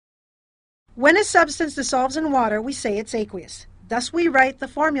When a substance dissolves in water, we say it's aqueous. Thus, we write the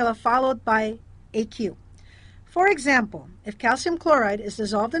formula followed by AQ. For example, if calcium chloride is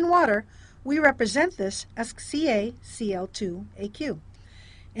dissolved in water, we represent this as CaCl2AQ.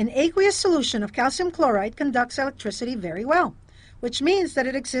 An aqueous solution of calcium chloride conducts electricity very well, which means that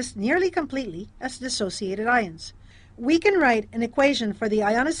it exists nearly completely as dissociated ions. We can write an equation for the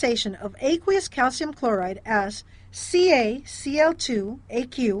ionization of aqueous calcium chloride as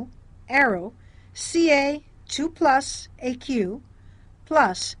CaCl2AQ arrow Ca2 plus AQ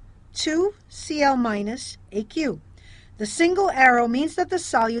plus 2Cl minus AQ. The single arrow means that the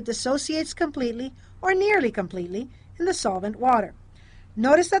solute dissociates completely or nearly completely in the solvent water.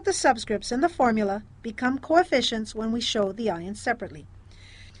 Notice that the subscripts in the formula become coefficients when we show the ions separately.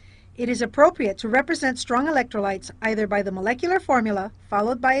 It is appropriate to represent strong electrolytes either by the molecular formula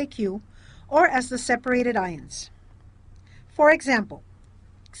followed by AQ or as the separated ions. For example,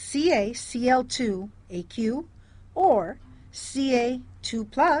 CaCl2AQ or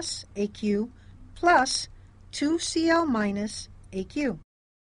Ca2 plus AQ plus 2Cl minus AQ.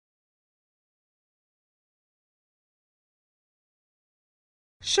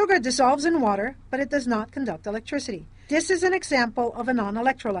 Sugar dissolves in water, but it does not conduct electricity. This is an example of a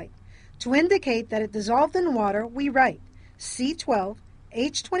non-electrolyte. To indicate that it dissolved in water, we write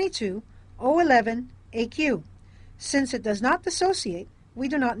C12H22O11AQ. Since it does not dissociate, we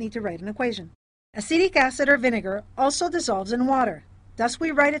do not need to write an equation. Acetic acid or vinegar also dissolves in water. Thus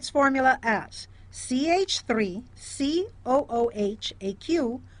we write its formula as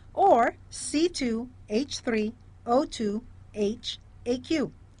CH3COOHAQ or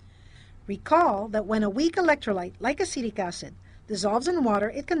C2H3O2HAQ. Recall that when a weak electrolyte, like acetic acid, dissolves in water,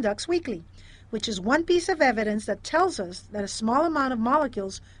 it conducts weakly, which is one piece of evidence that tells us that a small amount of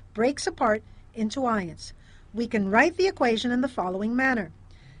molecules breaks apart into ions. We can write the equation in the following manner.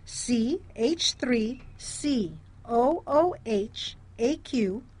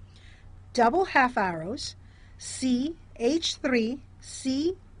 CH3COOHAQ double half arrows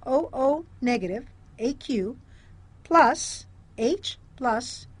CH3COO negative AQ plus H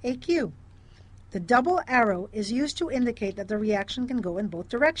plus AQ. The double arrow is used to indicate that the reaction can go in both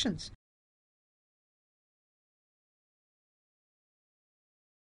directions.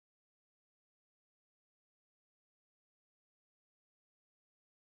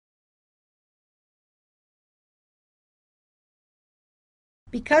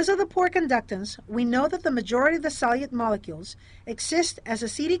 Because of the poor conductance, we know that the majority of the solute molecules exist as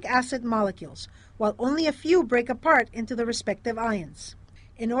acetic acid molecules, while only a few break apart into the respective ions.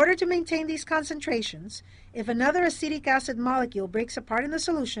 In order to maintain these concentrations, if another acetic acid molecule breaks apart in the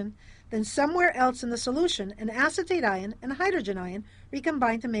solution, then somewhere else in the solution an acetate ion and a hydrogen ion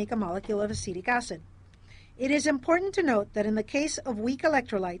recombine to make a molecule of acetic acid. It is important to note that in the case of weak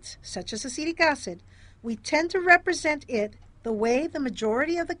electrolytes, such as acetic acid, we tend to represent it the way the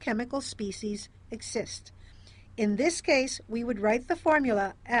majority of the chemical species exist. In this case, we would write the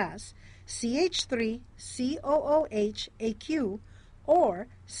formula as CH3COOHAQ or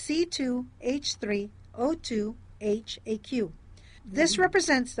C2H3O2HAQ. This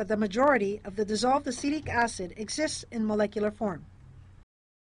represents that the majority of the dissolved acetic acid exists in molecular form.